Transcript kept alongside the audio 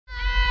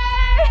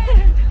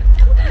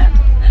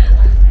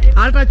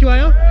알트라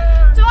좋아요?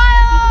 좋아요.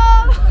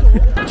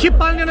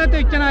 18년에 또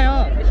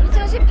있잖아요.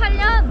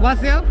 2018년?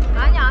 왔어요?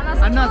 아니 안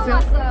왔어요. 안 왔어요?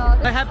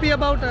 왔어요. Happy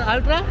about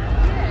Ultra?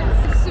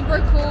 Super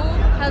cool.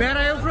 Where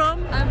are you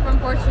from? I'm from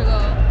Portugal.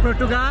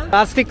 Portugal.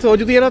 Plastic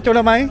soju tiyena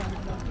choda mai.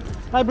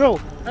 Hi bro.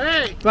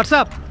 Hey. What's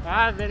up?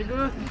 Very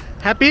good.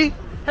 Happy?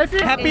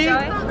 Happy. Happy?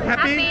 Enjoy.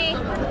 Happy?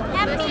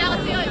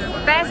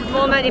 Best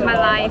moment in my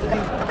life.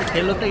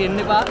 හෙල්ලොත් එක එන්න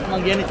එපා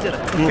මං කියන්නේ ඉච්චර.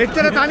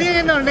 එච්චර තනියෙන්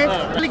එන්න ඕනේ.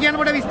 කියන්න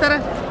පොඩ විස්තර.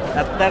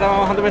 ඇත්තටම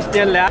හොඳ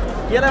ෆෙස්ටිවල් එකක්.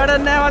 කියලා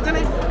වැඩක් නැහැ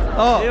වචනේ.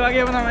 ඔව්. ඒ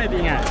වගේම තමයි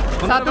ඉතින් ආ.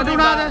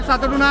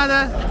 සතුටුනාද?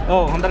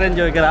 ඔව් හොඳට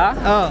එන්ජොයි කරා.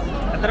 ඔව්.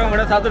 ඇත්තටම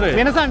මට සතුටුයි.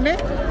 වෙනසන්නේ?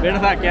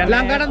 වෙනසක් කියන්නේ.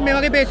 ලංකාවටත් මේ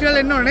වගේ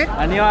ෆෙස්ටිවල් එන්න ඕනේ.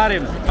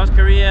 අනිවාර්යෙන්ම. South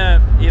Korea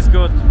is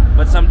good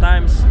but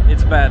sometimes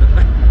it's bad.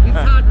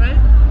 It's hard, right?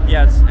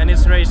 Yes, and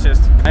it's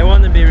racist. I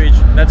want to be rich.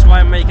 That's why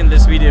I'm making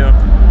this video.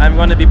 I'm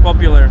going to be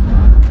popular.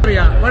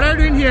 Korea. What are you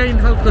doing here in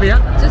South Korea?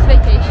 Just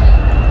vacation.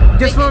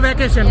 Just for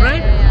vacation,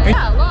 right?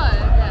 Yeah, a lot.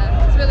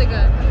 Yeah, it's really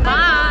good.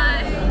 Bye.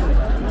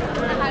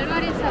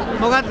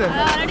 මොකද්ද?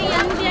 already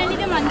young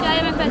කියන්නේ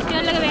මන්ජායම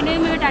festival එක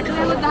වෙනුවෙන් මේ tattoo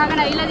එකක් ගහගෙන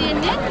අවිලා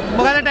තියෙන්නේ.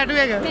 මොකද tattoo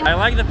එක? I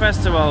like the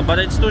festival, but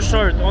it's too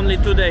short. Only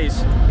 2 days.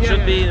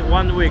 Should be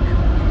 1 week.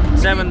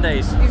 7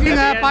 days.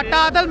 ඉතින්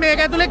පට්ටාතල්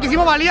මේක ඇතුලේ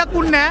කිසිම වලියක්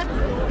උන්නේ නැහැ.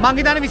 මං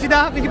හිතන්නේ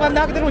 20000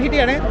 25000 විතර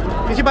හිටියනේ.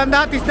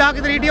 25000 30000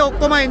 විතර හිටියේ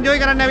ඔක්කොම එන්ජොයි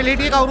කරන්න ඇවිල්ලා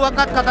හිටියේ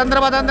කවුරුවක්වත් කතන්දර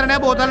බතන්දර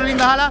නැහැ බෝතල් වලින්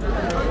ගහලා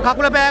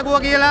කකුල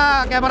පෑගුවා කියලා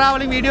කැමරාව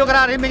වලින් වීඩියෝ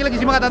කරා ආරෙන්න කියලා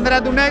කිසිම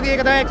කතන්දරයක් දුන්නේ නැහැ. ඉතින්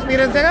ඒක තමයි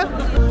එක්ස්පීරියන්ස් එක.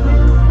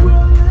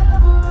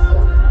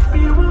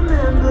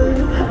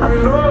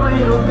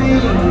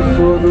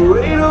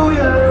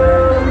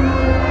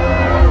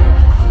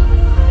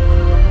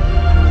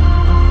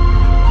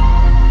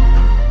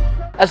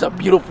 That's a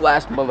beautiful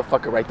ass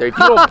motherfucker right there. If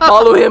you don't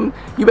follow him,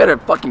 you better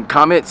fucking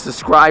comment,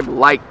 subscribe,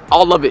 like,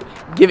 all of it.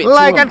 Give it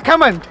Like to him. and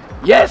comment.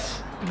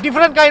 Yes.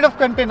 Different kind of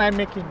content I'm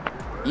making.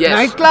 Yes.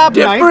 Nightclub,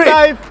 different.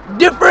 nightlife.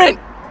 Different.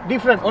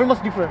 Different,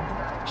 almost different.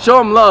 Show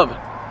him love.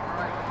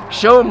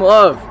 Show him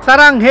love.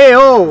 Sarang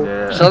heo.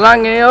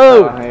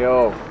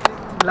 Sarangayo.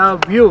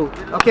 Love you.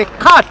 Okay,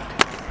 cut.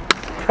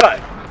 Cut.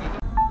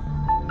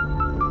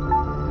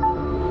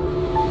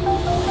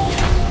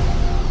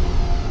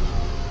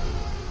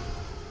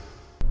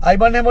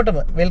 අයිබන් හැමෝටම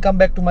welcome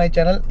back ටු මයි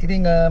channel.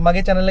 ඉතින්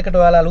මගේ channel එකට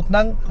ඔයාලා අලුත්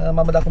නම්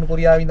මම දකුණු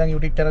කොරියාවේ ඉඳන්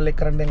YouTube channel එක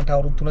කරන් දෙන්නට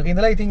අවුරුදු 3ක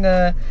ඉඳලා ඉතින්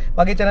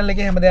මගේ channel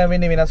එකේ හැමදාම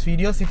වෙන්නේ වෙනස්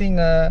වීඩියෝස්. ඉතින්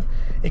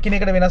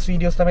එකිනෙකට වෙනස්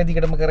වීඩියෝස් තමයි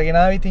දිගටම කරගෙන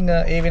ආවේ. ඉතින්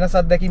ඒ වෙනස්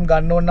අත්දැකීම්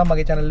ගන්න ඕන නම්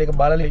මගේ channel එක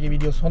බලලා ඒකේ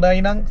වීඩියෝස් හොඳයි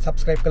නම්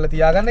subscribe කරලා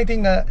තියාගන්න.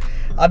 ඉතින්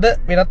අද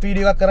වෙනත්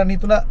වීඩියෝ එකක් කරන්න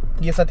හිතුණා.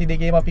 ගිය සති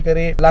දෙකේම අපි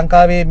කරේ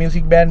ලංකාවේ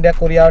මියුසික් බෑන්ඩ් එකක්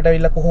කොරියාවට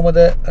ඇවිල්ලා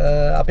කොහොමද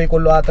අපේ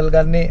කොල්ලෝ ආතල්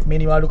ගන්නේ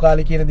මේ නිවාඩු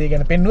කාලේ කියන දේ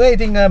ගැන පෙන්නුවා.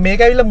 ඉතින්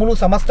මේක ඇවිල්ලා මුළු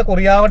සමස්ත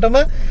කොරියාවටම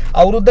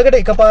අවුරුද්දකට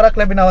එක පාරක්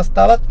ලැබෙන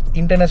අවස්ථාවක්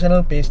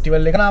ඉන්ටර්නැෂනල්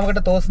ෆෙස්ටිවල් එක.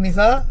 නාමකට තෝස්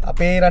නිසා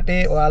අපේ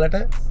රටේ ඔයාලට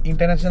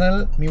ඉන්ටර්නැෂනල්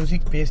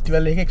මියුසික්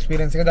ෆෙස්ටිවල් එකක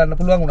එක්ස්පීරියන්ස් එක ගන්න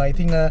පුළුවන් වුණා.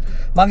 ඉතින්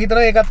මම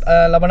හිතනවා ඒකත්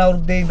ලබන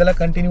අවුරුද්දේ ඉඳලා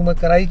කන්ටිනියුම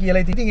කරයි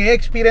කියලා. ඉතින් ඒ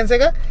එක්ස්පීරියන්ස්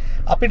එක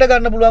අපිට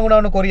ගන්න පුළුවන් වුණා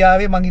වුණ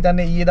කොරියාවේ. මම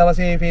හිතන්නේ ඊයේ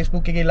දවසේ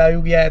Facebook එකේ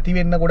live ගියා ඇති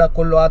වෙන්න ගොඩක්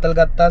කොල්ලෝ ආතල්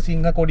ගත්තා.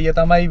 සිංහ කොඩිය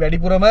තමයි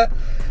වැඩිපුරම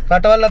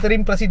රටවල්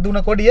අතරින් ප්‍රසිද්ධ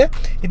වුණ කොඩිය.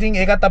 ඉතින්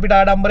ඒකත් අපිට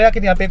ආඩම්බරයක්.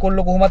 ඉතින් අපේ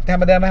කොල්ලෝ කොහොමත්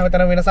හැමදාම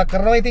හැමතැනම වෙනසක්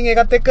කරනවා. ඉතින්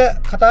ඒකත් එක්ක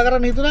කතා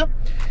කරන්න හිතුණා.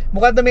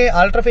 මොකද්ද මේ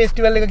අල්ට්‍රා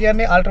ෆෙස්ටිවල් එක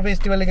කියන්නේ? අල්ට්‍රා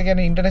ෆෙස්ටිවල් එක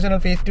කියන්නේ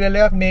ඉන්ටර්නැෂනල් ෆෙස්ටිවල්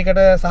එකක්. මේකට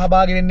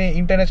සහභාගී වෙන්නේ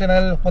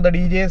ඉන්ටර්නැෂනල් හොඳ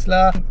DJs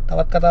ලා.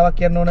 තවත් කතාවක්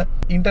කියන්න ඕන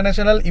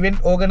ඉන්ටර්නැෂනල්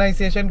ඉවෙන්ට්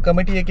ඕගනයිසේෂන්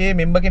කමිටි එකේ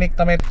මෙම්බර් කෙනෙක්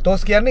තමයි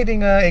තෝස් කියන්නේ. ඉතින්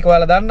ඒක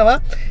ඔයාලා දන්නවා.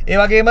 ඒ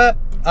වගේම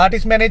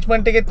ආටිස්ට්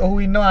මැනේජ්මන්ට් එකෙත් ඔහු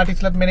ඉන්නවා.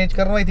 ආටිස්ට්ලාත් මැනේජ්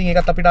කරනවා. ඉතින්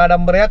ඒකත් අපිට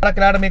ආඩම්බරයක්.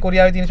 අරකලාට මේ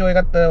කොරියාවේ තියෙන ෂෝ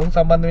එකත් ඔහු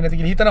සම්බන්ධ වෙන්නේ නැති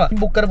කියලා හිතනවා.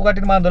 බුක් කරපු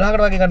කට්ටියට මාන්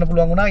 12කට වගේ ගන්න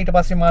පුළුවන් වුණා. ඊට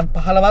පස්සේ මාන්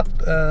 15ත්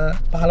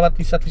 20ත්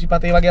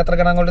 25ත් ඒ වගේ අතර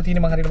ගණන් වලට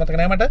තියෙන මම හරියට මතක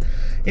නැහැ මට.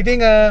 ඉතින්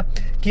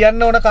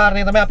කියන්න ඕන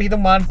කාරණේ තමයි අපි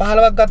හිතමු මාන්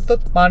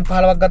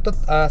 15ක් ගත්තොත්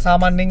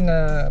සාමාන්‍යයෙන්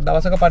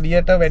දවසක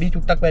පඩියට වැඩි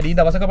චුට්ටක් වැඩි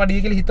දවසක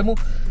පඩිය කියලා හිතමු.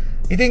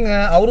 ඉතින්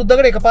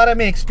අවුරුද්දකට එකපාර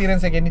මේ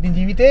එක්ස්පීරියන්ස් එක එන්නේ. ඉතින්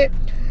ජීවිතේ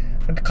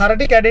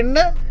කරටි කැඩෙන්න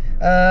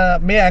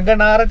මේ ඇඟ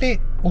නාරටි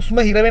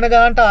උස්ම හිර වෙන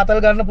ගානට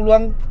ආතල් ගන්න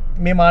පුළුවන්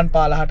මේ මාන්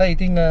 15ට.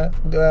 ඉතින්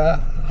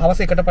හවස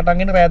එකට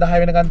පටන්ගෙන රෑ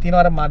 10 වෙනකන්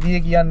තියෙනවා. අර මදිය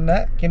කියන්න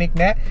කෙනෙක්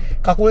නැහැ.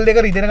 කකුල් දෙක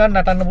රිදෙන ගන්න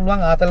නටන්න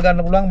පුළුවන්, ආතල්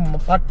ගන්න පුළුවන්,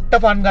 පට්ට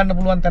ෆන් ගන්න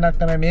පුළුවන් තැනක්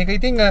තමයි මේක.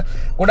 ඉතින්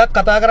ගොඩක්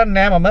කතා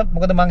කරන්නේ නැහැ මම.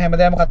 මොකද මම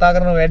හැමදාම කතා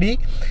කරනවා වැඩි.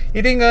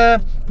 ඉතින්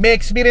මේ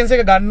එක්ස්පීරියන්ස්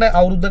එක ගන්න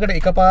අවුරුද්දකට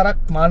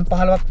එකපාරක් මාන්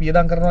 15ක්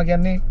වියදම් කරනවා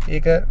කියන්නේ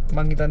ඒක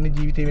මං හිතන්නේ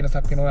ජීවිතේ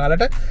වෙනසක් වෙනවා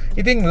ඔයාලට.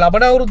 ඉතින්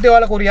ලබන අවුරුද්දේ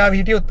ඔයාලා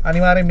කොරියාවේ හිටියොත්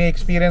අනිවාර්යෙන් මේ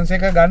එක්ස්පීරියන්ස්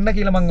එක ගන්න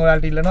කියලා මං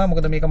ඔයාලට ඉල්ලනවා.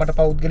 මොකද මේක මට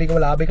පෞද්ගලිකව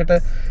ලාභයකට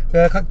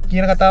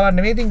කියන කතාවක්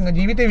නෙවෙයි. ඉතින්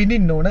ජීවිතේ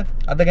විඳින්න ඕන.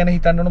 අද ගැන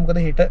හිතන්න ඕන. මොකද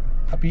හෙට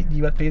අපි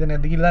ජීවත් වෙයිද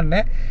නැද්ද කියලා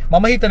නැහැ.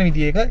 මම හිතන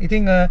විදිහ එක.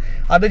 ඉතින්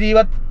අද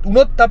ජීවත්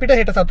වුණොත් අපිට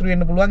හෙට සතුටු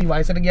වෙන්න පුළුවන්.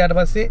 වයසට ගියාට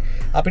පස්සේ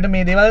අපිට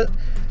මේ දේවල්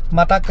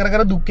මතක් කර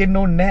කර දුක් වෙන්න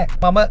ඕනේ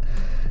නැහැ. මම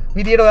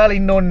විදියට ඔයාලා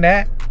ඉන්න ඕනේ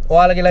නැහැ.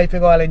 ඔයාලගේ ලයිෆ්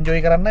එක ඔයාලා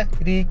එන්ජොයි කරන්න.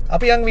 ඉතින්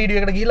අපි යන්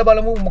වීඩියෝ එකට ගිහිල්ලා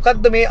බලමු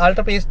මොකද්ද මේ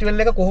අල්ට්‍රා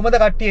ෆෙස්ටිවල් එක කොහොමද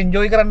කට්ටිය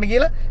එන්ජොයි කරන්න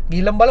කියලා.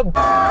 ගිහිල්ලාම බලමු.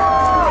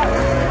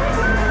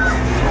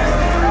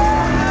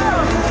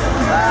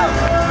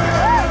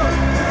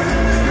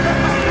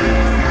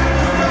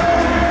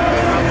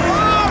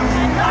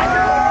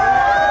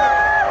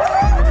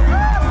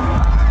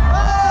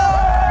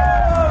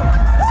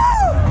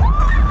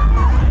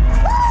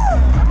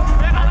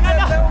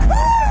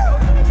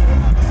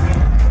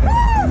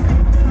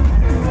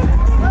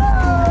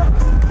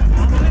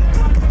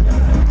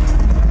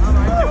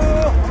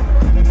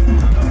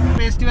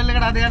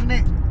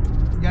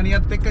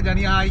 ජනියත් එක්ක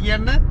ජනිය ආයි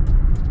කියන්න.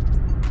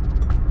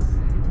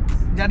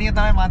 ජනිය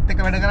තමයි මාත් එක්ක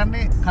වැඩ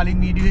කරන්නේ. කලින්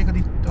වීඩියෝ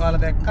එකදී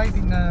ඔයාලා දැක්කා.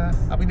 ඉතින්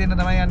අපි දෙන්න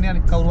තමයි යන්නේ.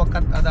 අනිත්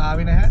කවුරුවක්වත් අද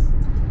ආවේ නැහැ.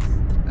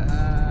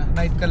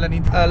 නයිට් කරලා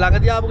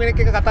ළඟදී ආපු කෙනෙක්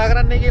එක්ක කතා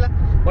කරන්නයි කියලා.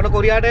 ඔන්න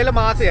කොරියාවට ඇවිල්ලා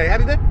මාසෙයි.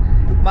 හරිද?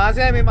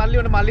 මාසෙයි මේ මල්ලි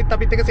ඔන්න මල්ලිත්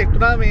අපිත් එක්ක සෙට්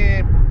වුණා මේ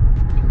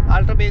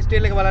අල්ට්‍රා බේස්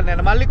ටේල් එක බලන්න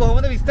යන. මල්ලි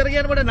කොහොමද විස්තර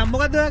කියන්න මට නම්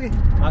මොකද්ද ඔයාගේ?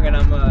 මගේ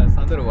නම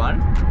සඳරුවන්.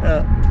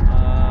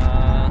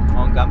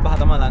 මම ගම්පහ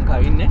තමයි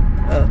ලංකාවේ ඉන්නේ.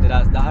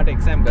 2018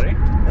 එක්සෑම් කරේ.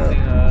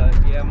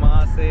 ගිය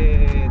මාසේ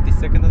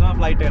 31 වෙනිදා තමයි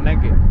ෆ්ලයිට් එක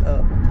නැග්ගේ.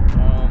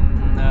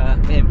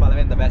 මෙහෙන්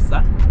පළවෙනිද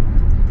බැස්සා.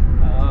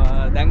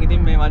 දැන්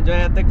ඉතින් මේ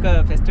මංජුවත් එක්ක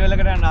ෆෙස්ටිවල්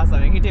එකට යන්න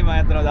ආසාවෙන් හිටියේ මම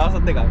අතන දවස්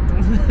දෙකක්.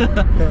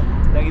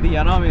 දැන් ඉතින්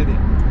යනවා මේ දේ.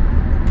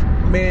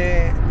 මේ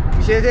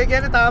විශේෂය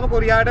කියන්නේ තාම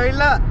කොරියාවට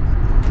ඇවිල්ලා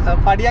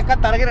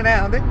පඩියක්වත් අරගෙන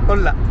නැහැ හොඳේ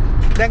කොල්ලා.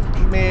 දැන්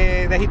මේ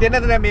දැන් හිතෙන්නේ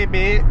නැද්ද දැන්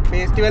මේ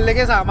ෆෙස්ටිවල්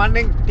එකේ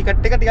සාමාන්‍යයෙන්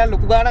ටිකට් එක ටිකක්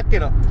ලොකු ගාණක්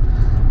එනවා.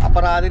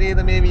 අපරාධ නේද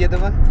මේ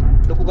වියදම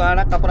ලොකු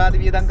ගාණක් අපරාධ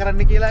වියදම්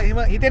කරන්න කියලා එහෙම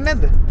හිතෙන්නේ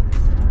නැද්ද?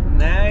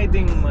 නෑ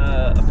ඉතින්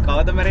අපි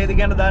කවද මැරෙයිද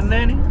කියන දන්නේ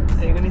නැහනේ.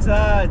 ඒක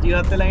නිසා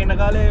ජීවත් වෙලා ඉන්න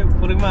කාලේ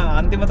පුරිම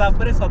අන්තිම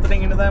තප්පරේ සතුටින්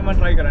ඉන්න තමයි මම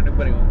try කරන්නේ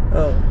පුරිම.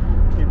 ඔව්.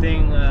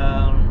 ඉතින්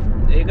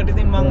ඒකට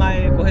ඉතින් මම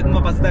ආයේ කොහෙත්ම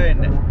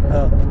පස්තවෙන්නේ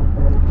නැහැ. ඔව්.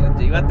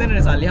 ජීවත්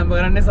වෙන්නේ සල්ලි හම්බ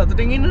කරන්නේ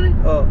සතුටින් ඉන්නනේ.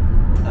 ඔව්.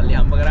 සල්ලි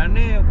හම්බ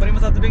කරන්නේ උපරිම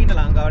සතුටින් ඉන්න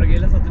ලංකාවට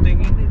ගිහලා සතුටින්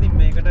ඉන්න. ඉතින්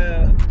මේකට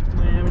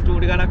මේ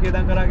චූටි ගණක්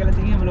වියදම් කරා කියලා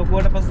ඉතින් එහෙම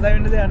ලොකුවට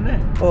පස්තවෙන්න දෙයක් නැහැ.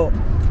 ඔව්.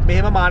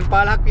 මෙහෙම මාන්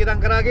 15ක් වියදම්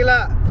කරා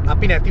කියලා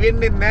අපි නැති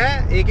වෙන්නේ නැහැ.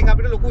 ඒකෙන්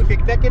අපිට ලොකු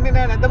ඉෆෙක්ට් එකක් එන්නේ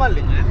නැහැ නැද්ද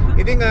මල්ලි?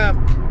 ඉතින්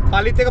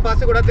මල්ලිත් එක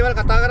පස්සේ ගොඩක් දේවල්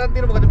කතා කරන්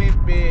තියෙනවා. මොකද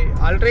මේ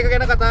අල්ට්‍රා එක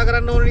ගැන කතා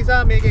කරන්න ඕන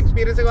නිසා මේක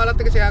එක්ස්පීරියන්ස් එක ඔයාලත්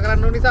එක්ක ෂෙයා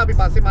කරන්න ඕන නිසා අපි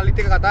පස්සේ මල්ලිත්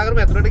එක්ක කතා කරමු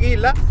ඇතුළට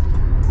ගිහිල්ලා.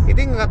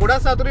 ඉතින්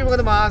ගොඩක් සතුටුයි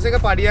මොකද මාසෙක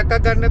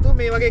පඩියක්වත් ගන්න නැතුව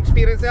මේ වගේ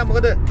එක්ස්පීරියන්ස් එකක්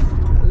මොකද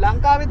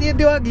ලංකාවේ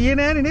තියෙද්දි ඔයා ගියේ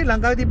නෑනේ නේ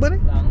ලංකාවේ තිබ්බනේ.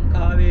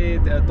 ලංකාවේ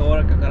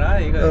තෝරක කරා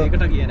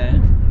ඒකට ගියේ නෑ.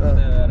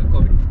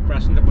 කොවිඩ්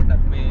ප්‍රශ්න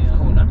පොඩ්ඩක් මේ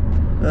අහුණා.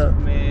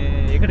 මේ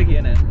ඒකට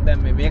ගියේ නෑ. දැන්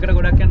මේකට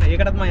ගොඩක් යන්න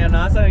ඒකටත් මම යන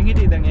ආසාවෙන්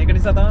හිටියේ. දැන් ඒක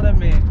නිසා තමයි දැන්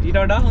මේ ඊට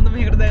වඩා හොඳ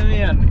මේකට දැන්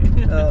මේ යන්නේ.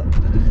 ඔව්.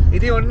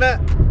 ඉතින් ඔන්න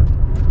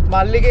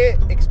මල්ලිගේ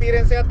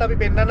එක්ස්පීරියන්ස් එකත් අපි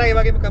පෙන්නන්න ඒ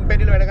වගේම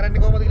කම්පැනි වල වැඩ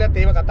කරන්නේ කොහොමද කියලාත්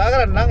ඒව කතා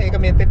කරන්නම්. ඒක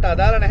මෙතෙන්ට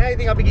අදාළ නැහැ.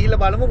 ඉතින් අපි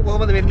ගිහිල්ලා බලමු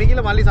කොහොමද වෙන්නේ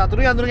කියලා. මල්ලි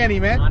සතුටුයි අඳුර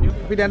ගැනීම.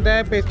 අපි දැන්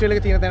තමයි ෆෙස්ටිවල්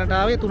එක තියෙන තැනට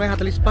ආවේ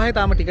 3:45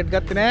 තාම ටිකට්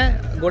ගත්තේ නැහැ.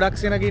 ගොඩක්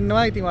සෙනග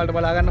ඉන්නවා. ඉතින් ඔයාලට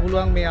බලා ගන්න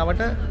පුළුවන් මේ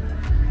ආවට.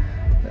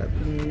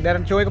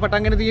 දැන් ෂෝ එක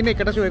පටන් ගන්න තියෙන්නේ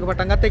එකට ෂෝ එක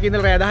පටන් ගත්ත එකේ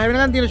ඉඳලා රෑ 10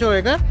 වෙනකන් තියෙන ෂෝ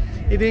එක.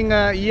 ඉතින්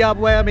ඊ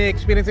ආපු අය මේ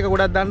එක්ස්පීරියන්ස් එක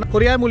ගොඩක් දන්න.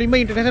 කොරියාවේ මුලින්ම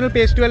ඉන්ටර්නැෂනල්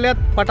ෆෙස්ටිවල් එකක්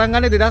පටන්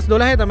ගන්නේ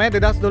 2012 තමයි.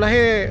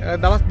 2012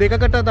 දවස්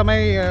දෙකකට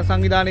තමයි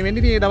සංවිධානය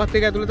වෙන්නේ. ඉතින් මේ දවස්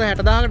දෙක ඇතුළත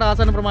 60000කට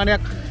ආසන්න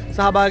ප්‍රමාණයක්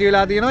සහභාගී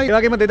වෙලා තියෙනවා. ඒ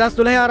වගේම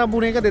 2012 ආරම්භ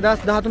වුණ එක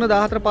 2013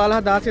 14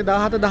 15 16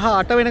 17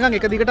 18 වෙනකන්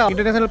එක දිගට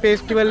ඉන්ටර්නැෂනල්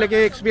ෆෙස්ටිවල්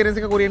එකේ එක්ස්පීරියන්ස්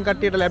එක කොරියන්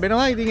කට්ටියට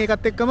ලැබෙනවා. ඉතින්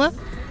ඒකත් එක්කම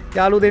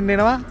යාළුවෝ දෙන්න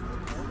එනවා.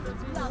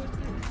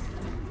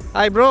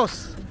 Hi bros.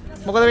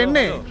 මොකද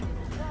වෙන්නේ?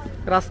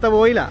 රස්ත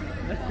බෝයිලා.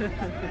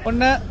 ඔන්න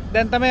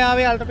දැන් තමයි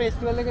ආවේ අල්ට්‍රා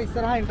ෆෙස්ටිවල් එක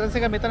ඉස්සරහා එන්ට්‍රන්ස්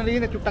එක මෙතන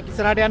තියෙන චුට්ටක්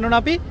ඉස්සරහට යන්න ඕන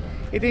අපි.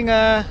 ඉතින්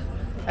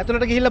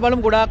ඇතුළට ගිහිල්ලා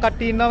බලමු ගොඩාක්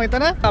කට්ටිය ඉන්නවා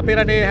මෙතන. අපේ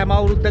රටේ හැම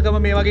අවුරුද්දකම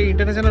මේ වගේ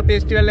ඉන්ටර්නැෂනල්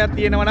ෆෙස්ටිවල් එකක්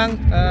තියෙනවා නම්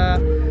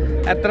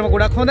ඇත්තටම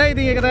ගොඩක් හොඳයි.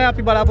 ඉතින් ඒක තමයි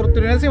අපි බලාපොරොත්තු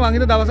වෙන නිසා මං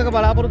හිත දවසක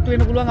බලාපොරොත්තු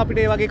වෙන්න පුළුවන්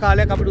අපිට මේ වගේ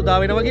කාලයක් අපිට උදා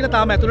වෙනවා කියලා.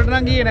 තාම ඇතුළට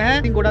නම් ගියේ නැහැ.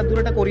 ඉතින් ගොඩක්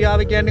දුරට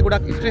කොරියාව කියන්නේ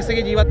ගොඩක් ස්ට්‍රෙස්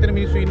එකේ ජීවත් වෙන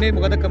මිනිස්සු ඉන්නේ.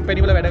 මොකද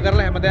කම්පැනි වල වැඩ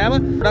කරලා හැමදාම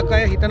ගොඩක්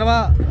අය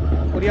හිතනවා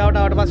කොරියාවට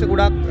ආවට පස්සේ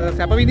ගොඩක්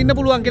සැප විඳින්න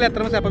පුළුවන් කියලා.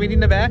 ඇත්තටම සැප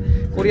විඳින්න බෑ.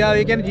 කොරියාව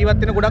කියන්නේ ජීවත්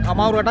වෙන ගොඩක්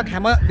අමාරු රටක්.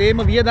 හැම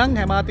දෙයක්ම වියදම්,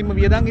 හැම අතින්ම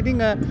වියදම්. ඉතින්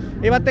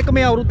ඒවත් එක්ක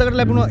මේ අවුරුද්දකට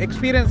ලැබුණු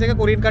එක්ස්පීරියන්ස් එක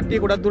කොරියන් කට්ටිය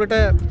ගොඩක් දුරට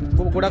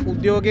ගොඩක්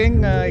උද්‍යෝගයෙන්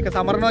ඒක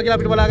සමරනවා කියලා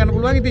අපිට බලා ගන්න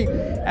පුළුවන්. ඉතින්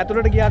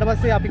ඇතුළට ගියාට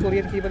පස්සේ අපි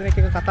කොරියන් කීප දෙනෙක්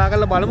එක්ක කතා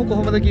කරලා බලමු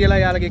කොහොමද කියලා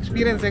යාළගේ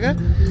එක්ස්පීරියන්ස් එක.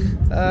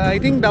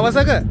 ඉතින්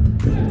දවසක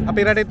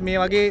අපේ රටෙත් මේ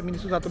වගේ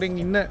මිනිස්සු සතුටින්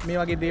ඉන්න මේ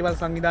වගේ දේවල්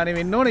සංවිධානය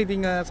වෙන්න ඕනේ.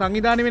 ඉතින්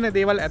සංවිධානය වෙන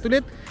දේවල්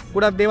ඇතුළෙත්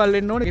ගොඩක් දේවල්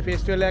වෙන්න ඕනේ. මේ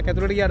ෆෙස්ටිවල් එකක්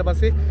ඇතුළට ගියාට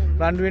පස්සේ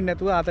රණ්ඩු වෙන්නේ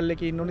නැතුව ආතල්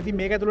එකේ ඉන්න ඕනේ. ඉතින්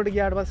මේක ඇතුළට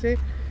ගියාට පස්සේ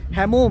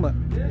හැමෝම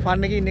ෆන්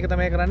එකේ ඉන්න එක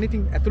තමයි කරන්නේ.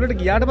 ඉතින් ඇතුළට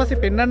ගියාට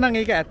පස්සේ පෙන්නන්නම්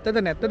ඒක ඇත්තද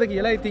නැත්තද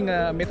කියලා. ඉතින්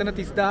මෙතන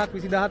 30000ක්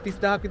 20000ක්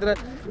 30000ක් විතර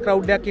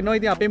ක්‍රවුඩ් එකක් ඉන්නවා.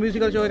 ඉතින් අපේ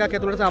මියුසිකල් ෂෝ එකක්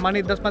ඇතුළට සාමාන්‍ය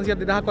 1500ක්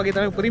 2000ක් වගේ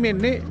තමයි උපරිම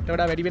එන්නේ. ඊට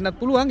වඩා වැඩි වෙන්නත්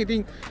පුළුවන්. ඉතින්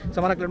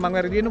සමහරක් වෙලාවට මම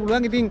වැරදි වෙන්න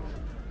පුළුවන්. ඉතින්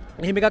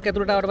එහෙම එකක්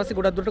ඇතුළට ආවට පස්සේ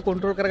ගොඩක් දුරට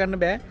කන්ට්‍රෝල් කරගන්න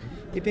බෑ.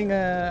 ඉතින්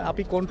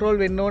අපි කන්ට්‍රෝල්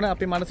වෙන්න ඕන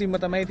අපේ මනසින්ම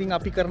තමයි. ඉතින්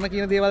අපි කරන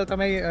කියන දේවල්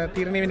තමයි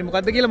තීරණය වෙන්නේ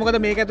මොකද්ද කියලා. මොකද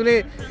මේක ඇතුලේ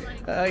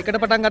එකට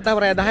පටන් ගත්තාම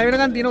රෑ 10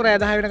 වෙනකන් තියෙනවා. රෑ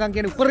 10 වෙනකන්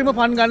කියන්නේ උපරිම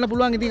ෆන් ගන්න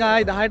පුළුවන්. ඉතින්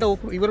ආයේ 10ට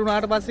ඉවර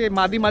වුණාට පස්සේ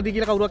මදි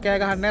කියලා කවුරුවක් කෑ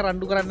ගහන්නේ නැහැ,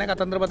 රණ්ඩු කරන්නේ නැහැ,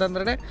 කතන්දර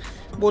බතන්දරට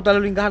බෝතල්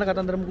වලින් ගහන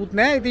කතන්දර මුකුත්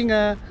නැහැ. ඉතින්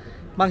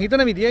මං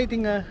හිතන විදිය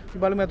ඉතින් අපි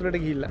බලමු ඇතුලට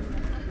ගිහිල්ලා.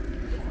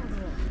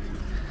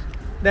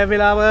 දැන්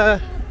වෙලාව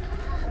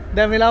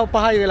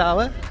 5යි වෙලාව.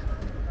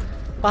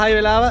 5යි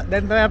වෙලාව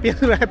දැන් තමයි අපි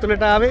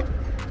ඇතුලට ආවේ.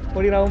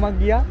 පොඩි රවුමක්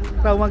ගියා.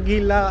 රවුමක්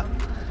ගිහිල්ලා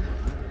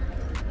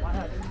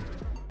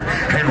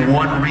and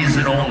one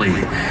reason only.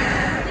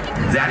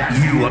 That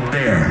you up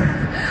there.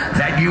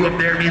 That you up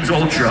there means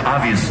ultra,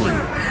 obviously.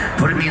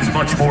 But it means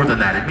much more than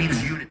that. It means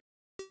unity.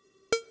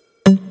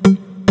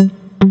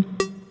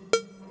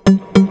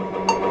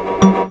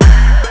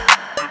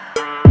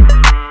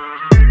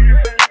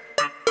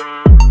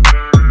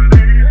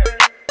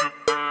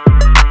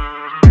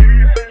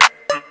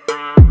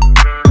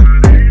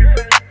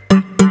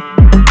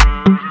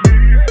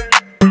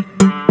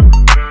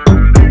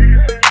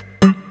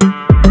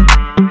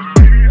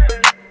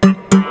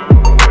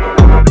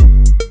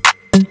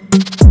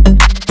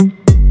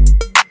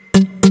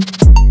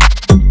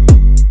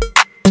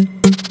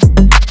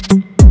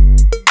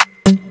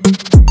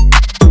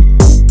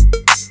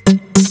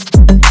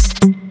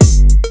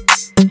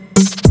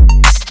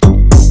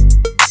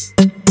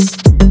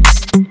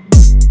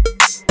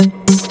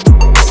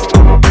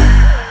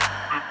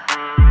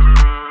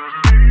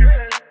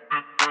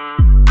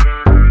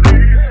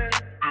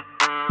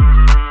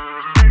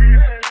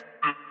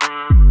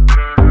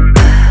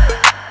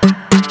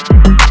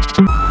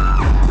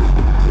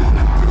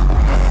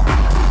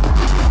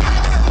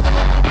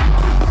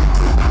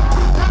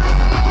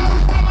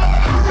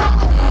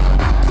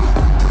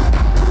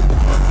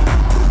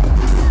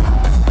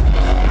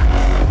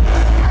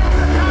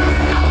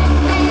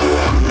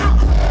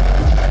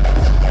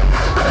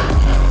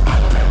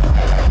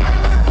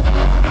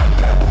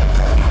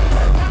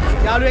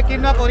 යාළුවෙක්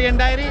ඉන්නවා කොරියන්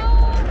ඩයරි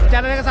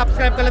channel එක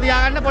subscribe කරලා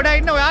තියාගන්න. පොඩ්ඩක්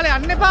ඉන්න ඔයාලා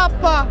යන්න එපා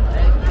අප්පා.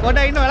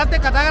 පොඩ්ඩක් ඉන්න ඔයාලත්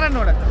එක්ක කතා කරන්න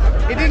ඕන.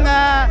 ඉතින්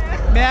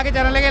මෙයාගේ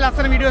channel එකේ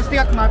ලස්සන වීඩියෝස්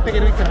ටිකක් මාත් එක්ක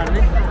ඉස්සරහට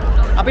නේ.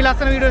 අපි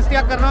ලස්සන වීඩියෝස්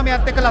ටිකක් කරනවා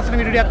මෙයාත් එක්ක ලස්සන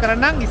වීඩියෝ ටිකක්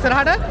කරන්නම්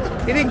ඉස්සරහට.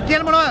 ඉතින්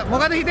කියන්න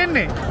මොකද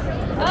හිතෙන්නේ?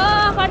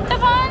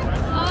 පට්ටපන්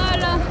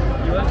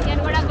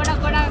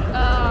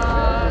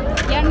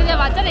කියන්නේ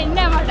වචන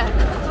එන්නේ මට.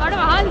 මට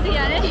මහන්සි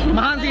යානේ.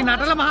 මහන්සි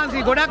නටල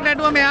මහන්සි ගොඩක්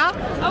නැටුවා මෙයා.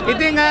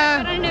 ඉතින්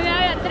කරන්නේ මෙයා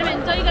ඇත්තටම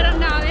එන්ජොයි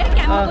කරන්න ආවේ.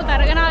 කැම්පුත්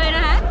අරගෙන ආවේ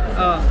නැහැ.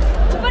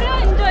 සුපර්ව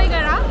එන්ජොයි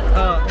කරා.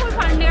 ෆුල්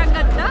ෆන් එකක්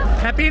ගත්තා.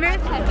 හැපි නේ?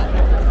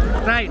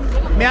 රයිට්.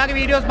 මෙයාගේ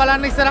වීඩියෝස්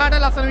බලන්න ඉස්සරහට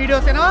ලස්සන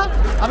වීඩියෝස් එනවා.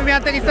 අපි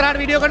මෙයාත් එක්ක ඉස්සරහට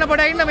වීඩියෝ කරන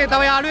පොඩ ඉන්න මේ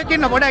තව යාළුවෙක්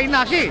ඉන්න පොඩ ඉන්න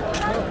අශී.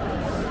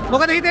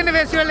 මොකද හිතෙන්නේ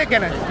ෆෙස්ටිවල් එක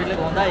ගැන? ෆෙස්ටිවල් එක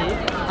හොඳයි.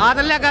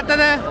 ආදරයක්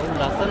ගත්තද?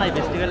 ලස්සනයි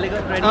ෆෙස්ටිවල් එක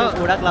ට්‍රෙඩිෂනල්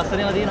ගොඩක්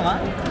ලස්සනම තියෙනවා.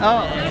 ඔව්.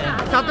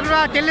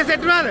 සතුටුනා කෙල්ලේ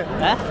සෙට් වුණාද?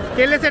 ඈ?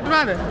 කෙල්ලේ සෙට්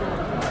වුණාද?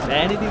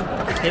 බෑනේ ඉතින්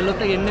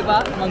කෙල්ලොත් එක එන්න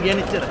එපා මං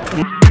කියන්නේ ඉච්චර.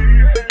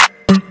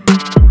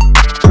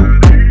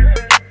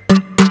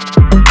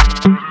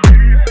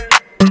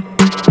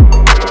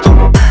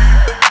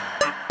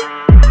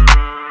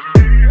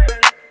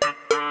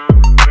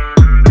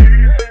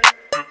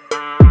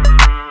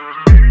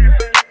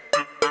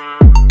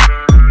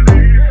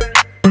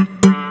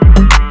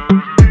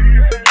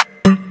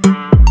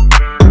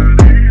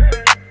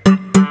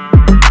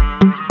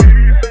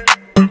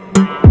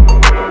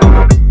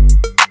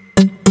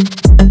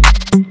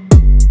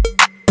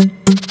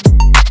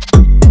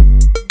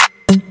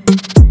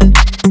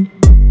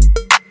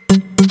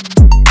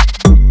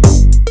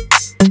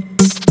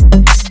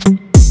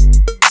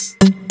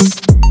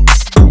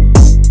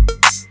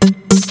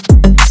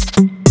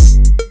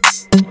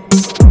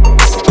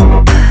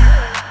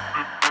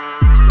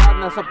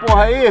 Essa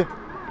porra aí,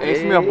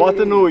 esse mesmo,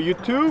 bota no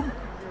YouTube.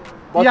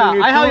 Bota yeah, no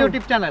YouTube. I have a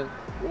YouTube channel.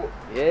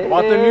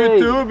 Bota no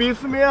YouTube,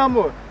 isso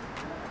mesmo.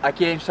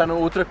 Aqui a gente tá no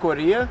Ultra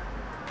Coreia.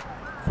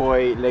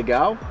 Foi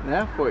legal,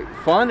 né? Foi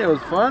fun, it was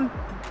fun.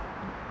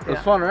 It was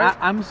fun, right?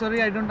 I'm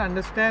sorry, I don't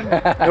understand.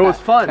 It was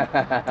fun.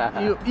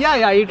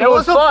 Yeah, it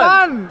was so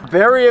fun.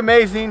 Very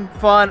amazing,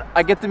 fun.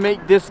 I get to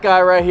meet this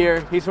guy right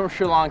here. He's from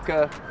Sri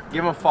Lanka.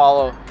 Give him a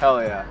follow.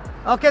 Hell yeah.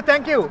 Okay,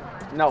 thank you.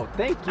 No,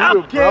 thank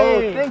you, bro.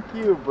 Thank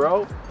you,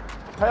 bro.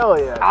 Hell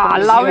yeah. I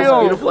love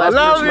you. I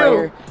love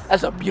you.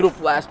 That's a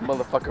beautiful ass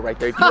motherfucker right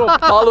there. If you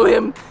don't follow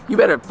him, you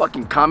better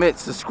fucking comment,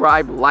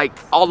 subscribe, like,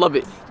 all of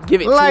it.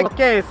 Give it like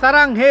to him.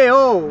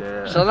 saranghaeo.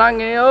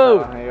 Saranghaeo.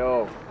 Saranghaeo.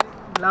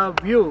 Love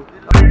you.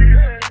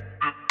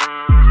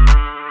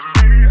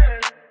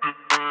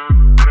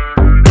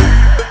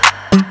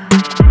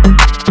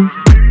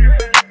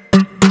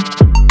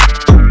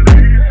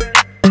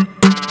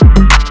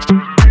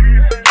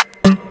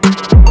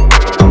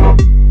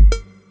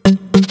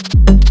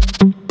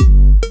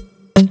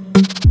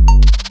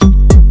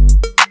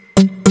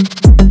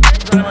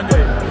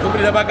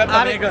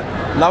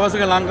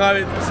 ලවසක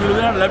ලංකාවේ සියලු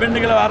දෙනාට ලැබෙන්න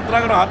කියලා වාර්තා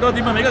කරන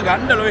හදවතින්ම මේක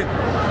ගන්න ලොවේ.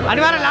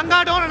 අනිවාර්යෙන්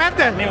ලංකාවට ඕන නැද්ද?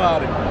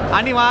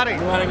 අනිවාර්යෙන්.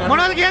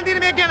 මොනවද කියන්න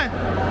තියෙන්නේ මේක ගැන?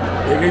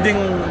 ඒක ඉතින්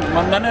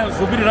මම දන්නේ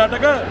සුපිරි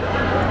රටක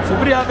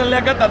සුපිරි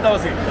ආකල්පයක් ගත්ත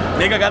අදවසේ.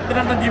 මේක ගත්තට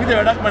නම් ජීවිතේ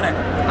වැඩක්ම නැහැ.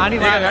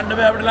 අනිවාර්යෙන් ගන්න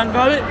බෑ අපිට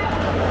ලංකාවේ.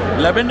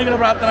 ලැබෙන්න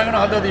කියලා ප්‍රාර්ථනා කරන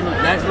හදවතින්ම.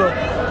 Thanks bro.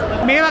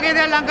 මේ වගේ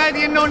දේවල් ලංකාවේ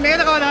තියෙන්න ඕනේ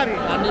නේද කවදා හරි?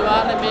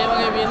 අනිවාර්යෙන් මේ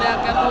වගේ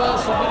විනයක් ඇතුව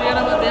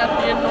සුපිරියනම දෙයක්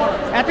තියෙන්න ඕන.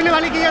 ඇතුලේ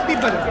වලි කීයක්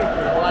තිබ්බද?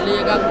 වලි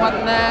එකක්වත්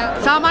නැහැ.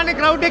 සාමාන්‍ය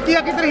crowd එක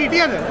කීයක් විතර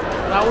හිටියද?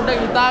 crowd එක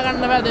හිතා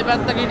ගන්න බෑ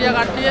දෙපැත්තක හිටිය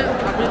කට්ටිය.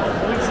 අපි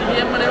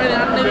CM නෙවෙයි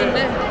යන්නේ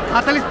ඉන්නේ.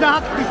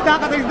 40000ක්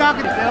 30000ක්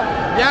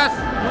Yes.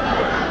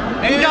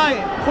 Enjoy.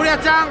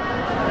 Korea-chan.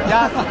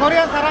 Yes.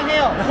 Korea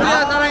saranghaeo.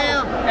 Korea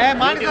saranghaeo.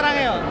 Mani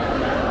saranghaeo.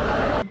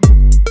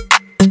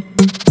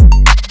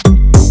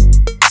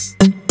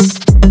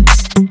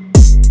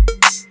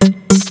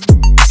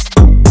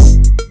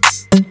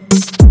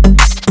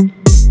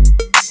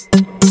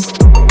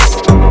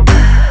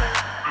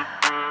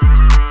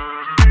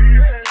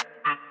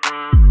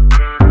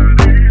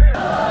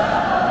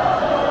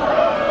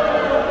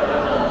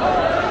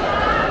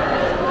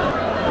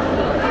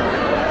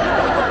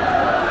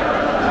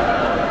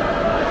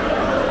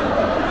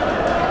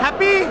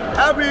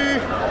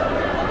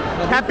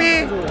 Happy?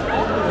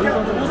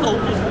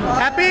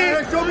 Happy?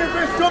 Show me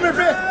fish, show me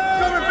fish,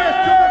 show me fish,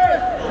 show me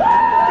fish.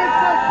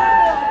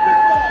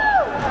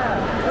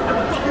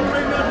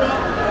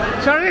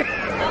 Sorry?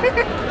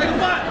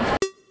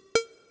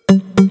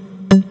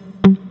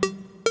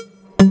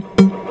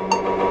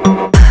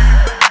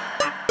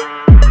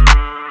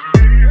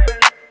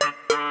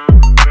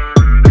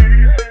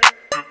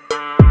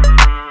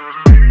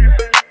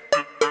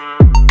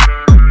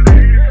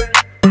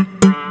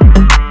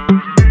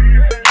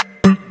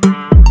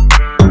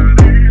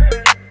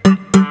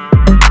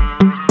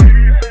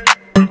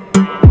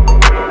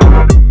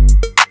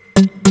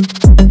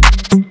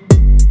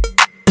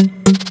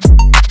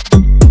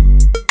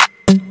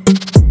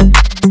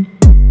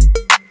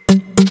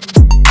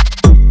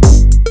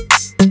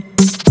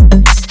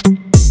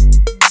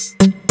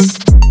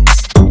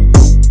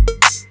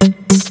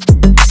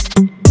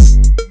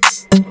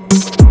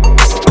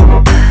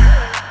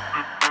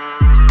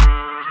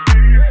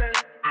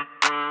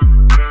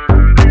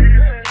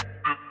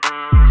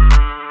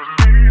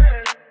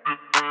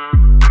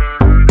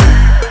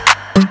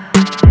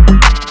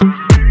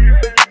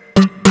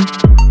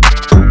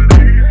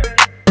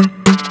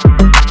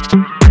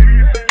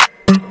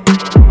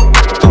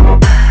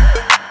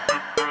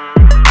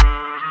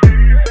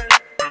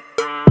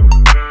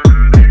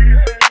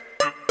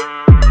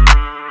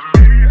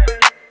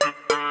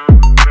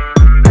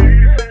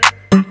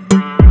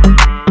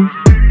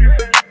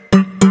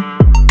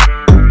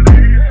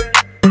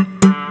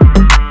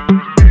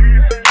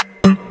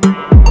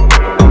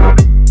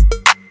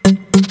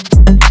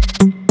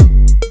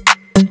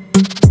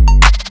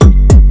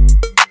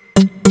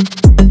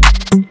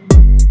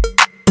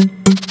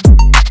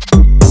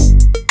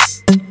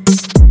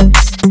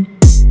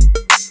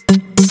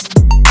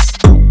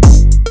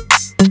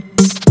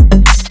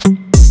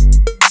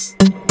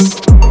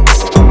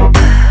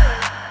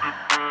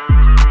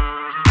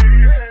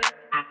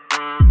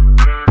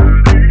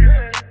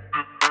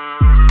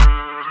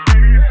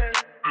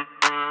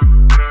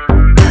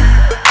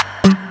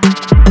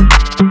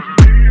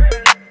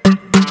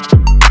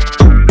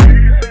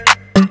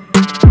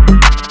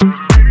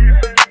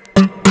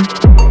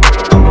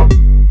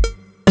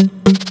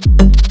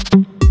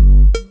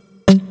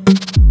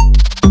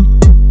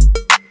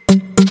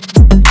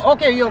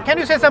 can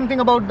you say something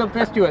about the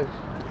festival?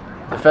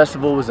 The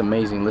festival was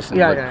amazing. Listen,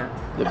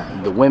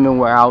 the women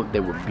were out. They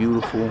were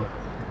beautiful.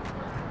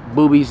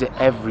 Boobies are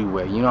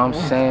everywhere. You know what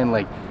I'm saying?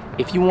 Like,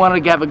 if you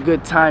want to have a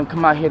good time,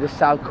 come out here to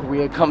South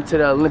Korea. Come to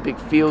the Olympic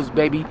fields,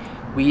 baby.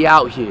 We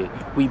out here.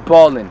 We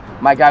ballin'.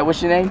 My guy,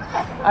 what's your name?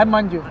 I'm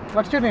Manju.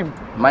 What's your name?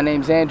 My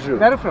name's Andrew.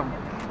 Where are you from?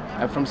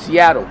 I'm from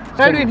Seattle. What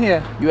are you doing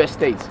here? U.S.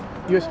 States.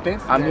 U.S.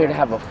 States? I'm here to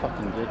have a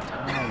fucking good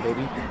time,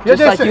 baby.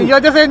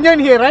 You're just enjoying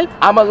here, right?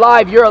 I'm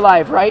alive, you're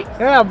alive, right?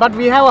 Yeah, but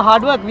we have a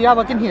hard work. We are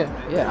working here.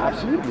 Yeah,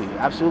 absolutely,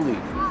 absolutely.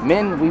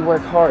 Men, we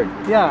work hard.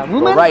 Yeah,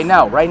 women? But right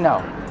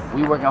now,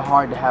 we working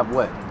hard to have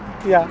what?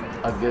 Yeah.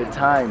 A good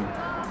time.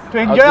 To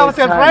enjoy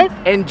ourselves,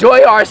 right?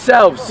 Enjoy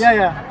ourselves.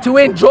 Yeah. To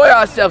enjoy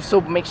ourselves. So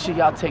make sure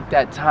y'all take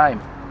that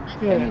time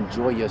and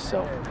enjoy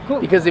yourself. Cool.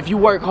 Because if you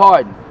work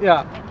hard,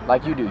 yeah,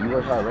 like you do, you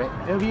work hard, right?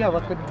 Yeah, we are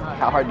working hard.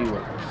 How hard do you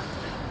work?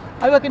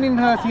 I work in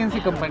a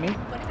CNC company.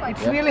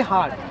 It's really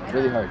hard.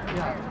 Really hard.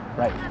 Yeah.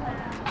 Right.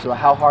 So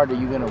how hard are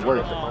you gonna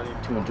work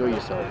to enjoy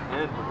yourself?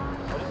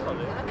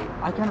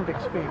 I cannot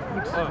explain.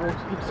 It's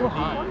so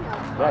hard.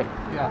 Right.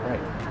 Yeah.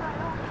 Right.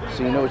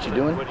 So you know what you're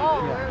doing?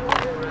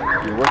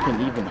 Yeah. You're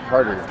working even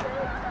harder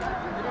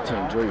to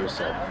enjoy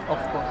yourself. Of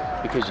course.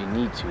 Because you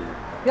need to.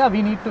 Yeah,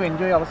 we need to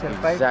enjoy ourselves,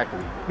 right? Exactly.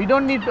 We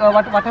don't need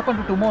what happened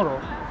to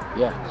tomorrow.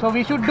 Yeah. So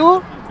we should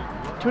do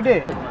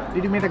today.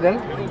 Did you meet a girl?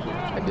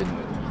 I didn't.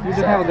 You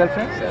didn't have a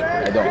girlfriend?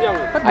 I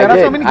don't. But there are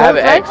so many girls,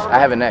 right? I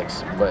have an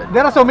ex, but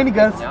there are so many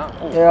girls.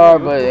 There are,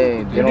 but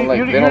hey, they don't like.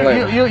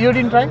 You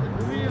didn't try?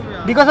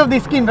 Because of the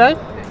skin, right?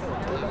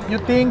 You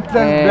think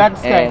the black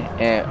sky?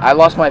 And I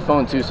lost my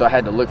phone too, so I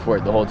had to look for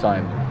it the whole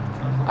time.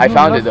 I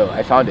found it though.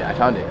 I found it.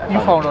 You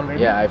found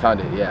already? Yeah, I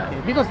found it. Yeah.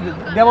 Okay. Because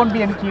there won't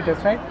be any cheaters,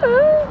 right?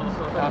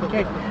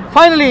 Okay.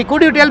 Finally,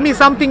 could you tell me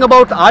something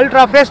about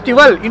Ultra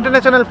Festival,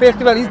 International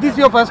Festival? Is this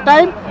your first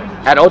time?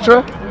 At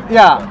Ultra?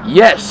 Yeah.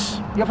 Yes.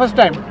 Your first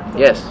time?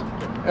 Yes.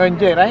 You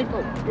enjoy, right?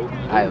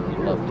 I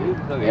loved it.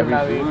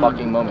 Every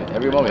fucking moment.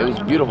 Every moment. It was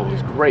beautiful. It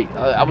was great.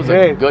 That was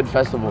a good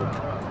festival.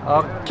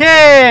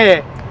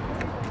 Okay.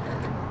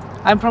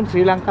 I'm from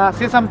Sri Lanka.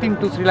 Say something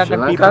to Sri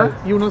Lankan people.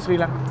 You know Sri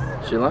Lanka?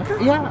 Sri Lanka?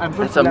 Yeah, I'm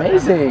from Sri Lanka.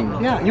 That's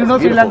amazing. Yeah, you know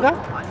Sri Lanka?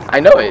 I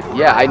know it.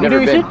 Yeah, I never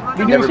been.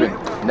 Did you visit?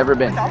 Never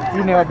been.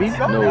 You never been?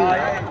 No.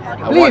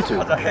 I Please,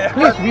 want to.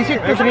 please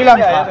visit to Sri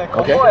Lanka.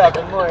 Okay.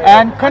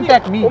 And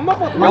contact me. I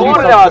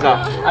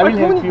will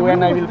help you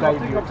and I will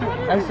guide you.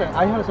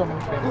 I have so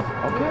many friends.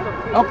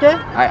 Okay.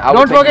 Okay.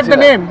 Don't forget the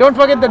name. Don't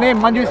forget the name.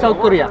 Manju with South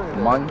Korea.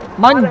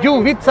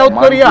 Manju with South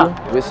Korea.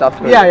 With South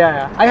Korea.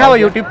 Yeah. I have a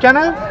YouTube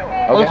channel.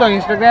 Also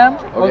Instagram.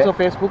 Also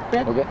Facebook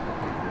page. Okay.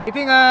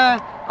 ඉතින්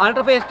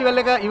ultra festival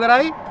එක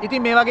ඉවරයි.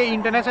 ඉතින් මේ වගේ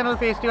international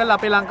festival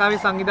අපේ ලංකාවේ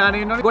සංවිධානය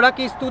වෙන්න ඕනේ. ගොඩක්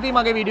ස්තුතියි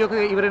මගේ වීඩියෝ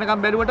එක ඉවර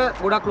වෙනකම් බැලුවට.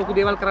 ගොඩක් ලොකු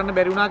දේවල් කරන්න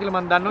බැරි වුණා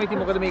කියලා මම දන්නවා. ඉතින්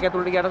මොකද මේක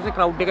ඇතුළට ගියාට පස්සේ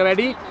ක්‍රවුඩ් එක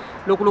වැඩි.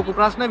 ලොකු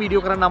ප්‍රශ්න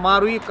වීඩියෝ කරන්න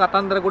අමාරුයි.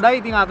 කතන්දර ගොඩයි.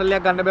 ඉතින්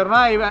ආතල්ලයක් ගන්න බැරි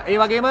වුණා. ඒ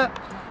වගේම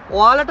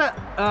ඔයාලට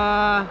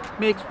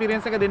මේ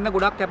එක්ස්පීරියන්ස් එක දෙන්න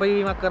ගොඩක්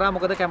කැපවීමක් කරා.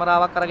 මොකද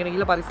කැමරාවක් අරගෙන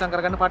ගිහලා පරිස්සම්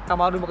කරගන්න පට්ට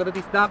අමාරුයි. මොකද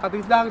 30000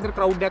 40000 විතර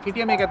ක්‍රවුඩ් එකක්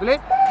හිටියා මේක ඇතුලේ.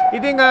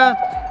 ඉතින්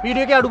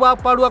වීඩියෝ එකේ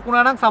අඩුපාඩුවක්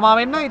වුණා නම් සමා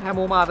වෙන්න.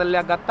 හැමෝම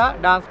ආතල්ලයක් ගත්තා.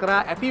 ඩාන්ස්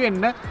කරා ඇති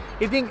වෙන්න.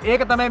 ඉතින්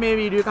ඒක තමයි මේ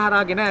වීඩියෝ එක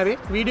හරහා ගෙන ආවේ.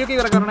 වීඩියෝ එක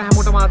ඉවර කරන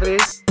හැමෝටම ආදරේ.